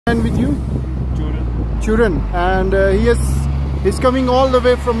And with you? Churan. Churan. And he's coming all the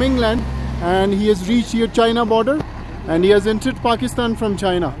way from England, and he has reached here China border, and he has entered Pakistan from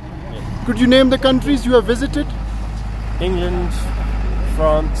China. Yes. Could you name the countries you have visited? England,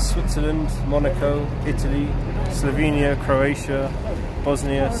 France, Switzerland, Monaco, Italy, Slovenia, Croatia,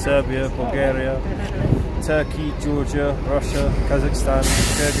 Bosnia, Serbia, Bulgaria, Turkey, Georgia, Russia, Kazakhstan,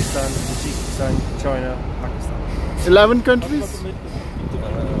 Kyrgyzstan, Tajikistan, China, Pakistan. 11 countries?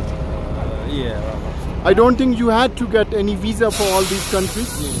 Yeah. I don't think you had to get any visa for all these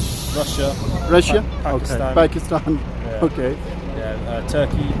countries. Russia, Pakistan. Okay. Pakistan. Yeah. Okay. Yeah,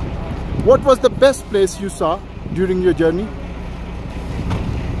 Turkey. What was the best place you saw during your journey?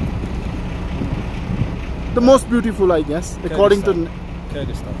 The most beautiful, I guess, according to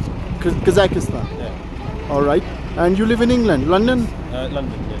Kyrgyzstan. Kazakhstan. Yeah. All right. And you live in England, London? London,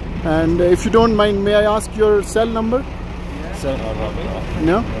 yeah. And if you don't mind, may I ask your cell number?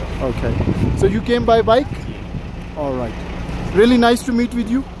 No? Okay. So you came by bike? All right. Really nice to meet with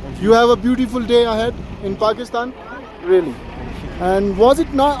you. You have a beautiful day ahead in Pakistan. Really. And was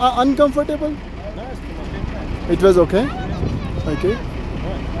it not uncomfortable? No, it's okay. It was okay? Okay.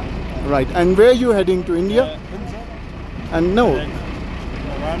 Right. And where are you heading to? India? And no.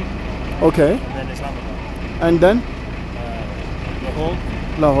 Iran. Okay. And then Islamabad. And then? Lahore.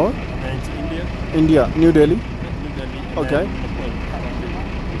 Lahore. And then to India. India. New Delhi. New Delhi. And Okay. then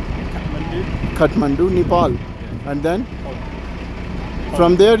Kathmandu. Kathmandu, Nepal. Yeah. And then?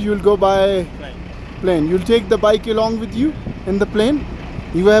 From there you'll go by Plane. plane. You'll take the bike along with you in the plane?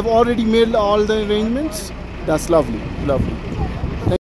 You have already made all the arrangements? That's lovely. Lovely.